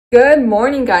Good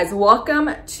morning, guys.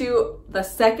 Welcome to the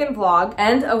second vlog,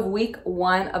 end of week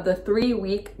 1 of the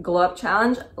 3-week glow up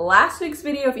challenge. Last week's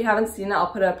video, if you haven't seen it, I'll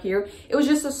put it up here. It was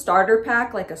just a starter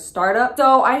pack, like a startup.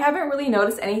 So I haven't really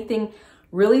noticed anything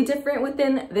really different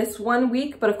within this 1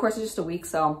 week, but of course it's just a week,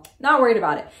 so not worried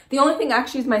about it. The only thing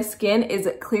actually is my skin is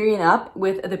clearing up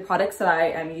with the products that I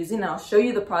am using, and I'll show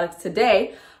you the products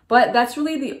today, but that's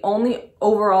really the only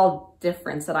overall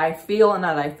difference that I feel and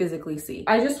that I physically see.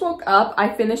 I just woke up, I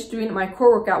finished doing my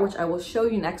core workout, which I will show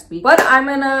you next week, but I'm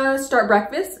gonna start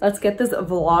breakfast. Let's get this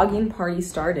vlogging party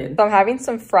started. So I'm having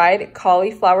some fried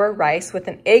cauliflower rice with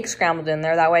an egg scrambled in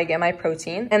there, that way I get my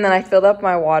protein. And then I filled up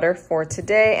my water for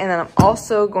today, and then I'm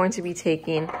also going to be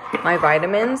taking my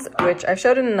vitamins, which I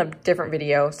showed in a different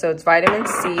video. So it's vitamin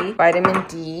C, vitamin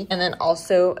D, and then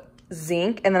also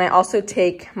zinc, and then I also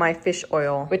take my fish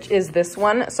oil, which is this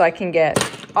one, so I can get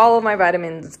all of my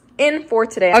vitamins in for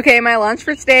today. Okay, my lunch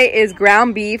for today is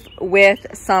ground beef with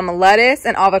some lettuce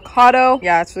and avocado.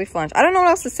 Yeah, it's really fun. I don't know what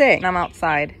else to say. And I'm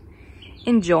outside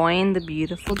enjoying the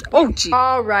beautiful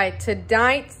all right,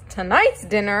 tonight's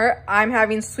dinner, I'm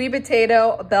having sweet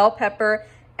potato, bell pepper,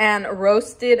 and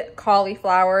roasted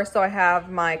cauliflower. So I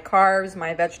have my carbs,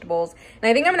 my vegetables, and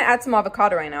I think I'm gonna add some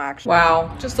avocado right now, actually.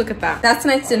 Wow, just look at that. That's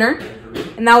tonight's dinner,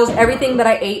 and that was everything that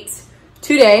I ate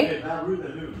today.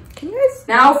 Can you guys?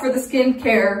 Now for the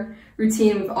skincare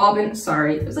routine, we've all been,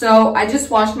 sorry. So I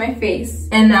just washed my face,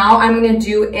 and now I'm gonna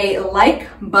do a like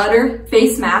butter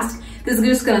face mask. This is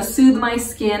just gonna soothe my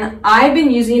skin. I've been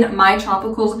using my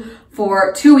tropicals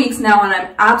for 2 weeks now, and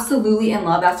I'm absolutely in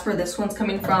love. That's where this one's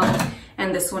coming from.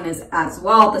 And this one is as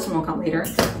well. This one will come later.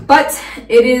 But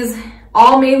it is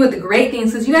all made with great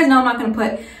things, because you guys know I'm not going to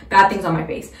put bad things on my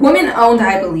face. Women owned,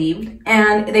 I believe.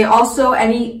 And they also,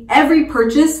 every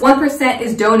purchase, 1%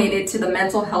 is donated to the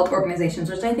mental health organizations,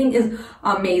 which I think is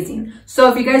amazing. So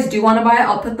if you guys do want to buy it,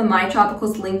 I'll put the My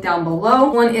Tropicals link down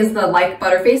below. One is the Like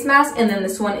Butter Face Mask, and then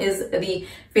this one is the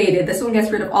Faded. This one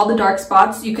gets rid of all the dark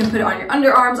spots. You can put it on your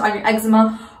underarms, on your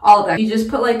eczema, all of that. You just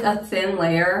put like a thin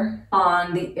layer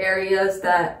on the areas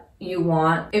that you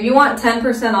want. If you want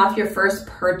 10% off your first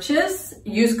purchase,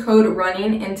 use code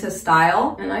RUNNING INTO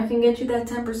STYLE and I can get you that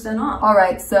 10% off. All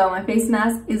right, so my face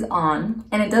mask is on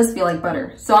and it does feel like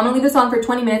butter. So I'm gonna leave this on for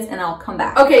 20 minutes and I'll come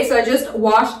back. Okay, so I just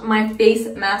washed my face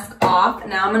mask off.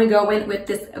 Now I'm gonna go in with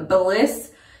this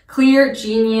Bliss Clear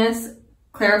Genius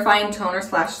Clarifying Toner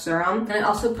 / Serum. And I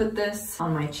also put this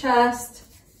on my chest,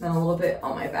 then a little bit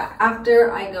on my back.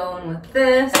 After I go in with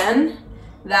this, then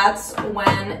that's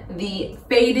when the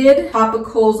Faded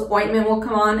Topicals ointment will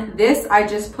come on. This I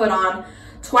just put on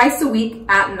twice a week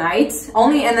at night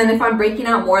only, and then if I'm breaking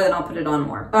out more, then I'll put it on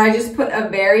more. But I just put a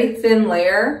very thin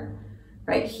layer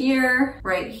right here,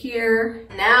 right here.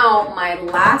 Now my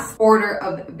last order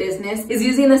of business is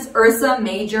using this Ursa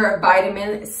Major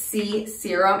Vitamin C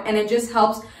Serum, and it just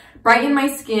helps brighten my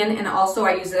skin, and also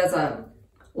I use it as a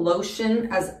lotion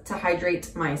to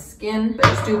hydrate my skin. But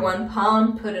just do 1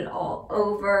 pump, put it all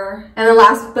over. And then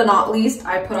last but not least,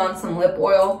 I put on some lip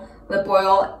oil. Lip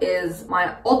oil is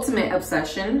my ultimate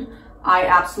obsession. I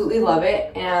absolutely love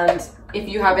it, and if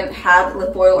you haven't had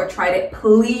lip oil or tried it,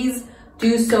 please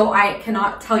do so. I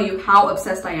cannot tell you how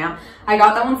obsessed I am. I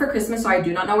got that one for Christmas, so I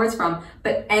do not know where it's from,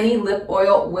 but any lip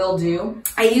oil will do.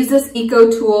 I use this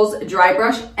Eco Tools dry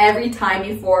brush every time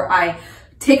before I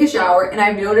take a shower, and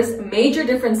I've noticed major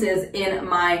differences in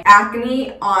my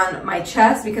acne on my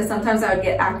chest, because sometimes I would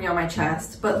get acne on my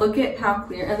chest, but look at how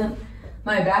clear, and then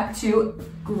my back too.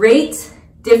 Great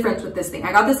difference with this thing.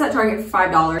 I got this at Target for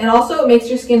 $5, and also it makes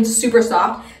your skin super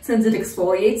soft since it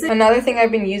exfoliates it. Another thing I've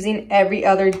been using every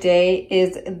other day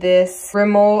is this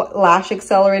Rimmel Lash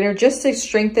Accelerator, just to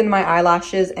strengthen my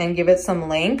eyelashes and give it some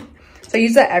length. So I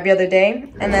use that every other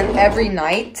day. And then every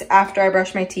night after I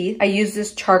brush my teeth, I use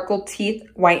this charcoal teeth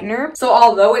whitener. So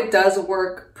although it does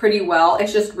work pretty well,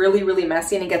 it's just really, really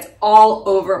messy and it gets all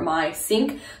over my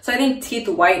sink. So I think teeth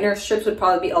whitener strips would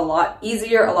probably be a lot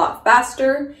easier, a lot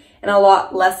faster, and a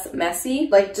lot less messy.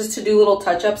 Like just to do little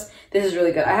touch-ups, this is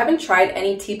really good. I haven't tried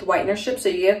any teeth whitener strips, so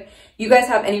if you guys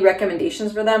have any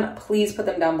recommendations for them, please put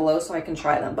them down below so I can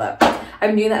try them. But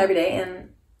I've been doing that every day, and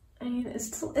I mean, it's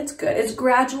good. It's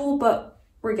gradual, but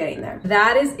we're getting there.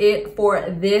 That is it for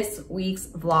this week's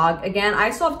vlog. Again, I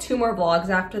still have 2 more vlogs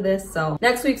after this. So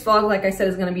next week's vlog, like I said,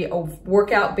 is gonna be a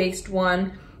workout-based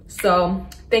one. So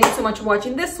thanks so much for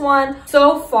watching this one.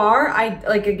 So far, I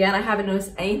haven't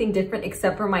noticed anything different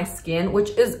except for my skin, which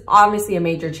is obviously a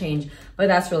major change, but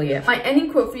that's really it. My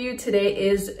ending quote for you today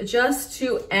is just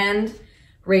to end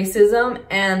racism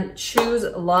and choose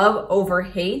love over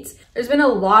hate. There's been a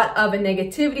lot of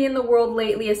negativity in the world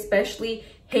lately, especially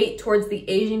hate towards the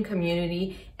Asian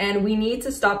community. and we need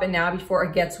to stop it now before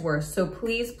it gets worse. So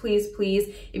please, please, please,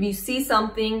 if you see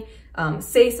something,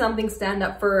 say something, stand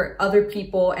up for other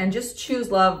people, and just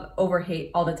choose love over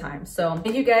hate all the time. So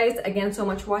thank you guys again so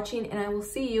much for watching, and I will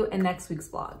see you in next week's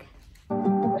vlog.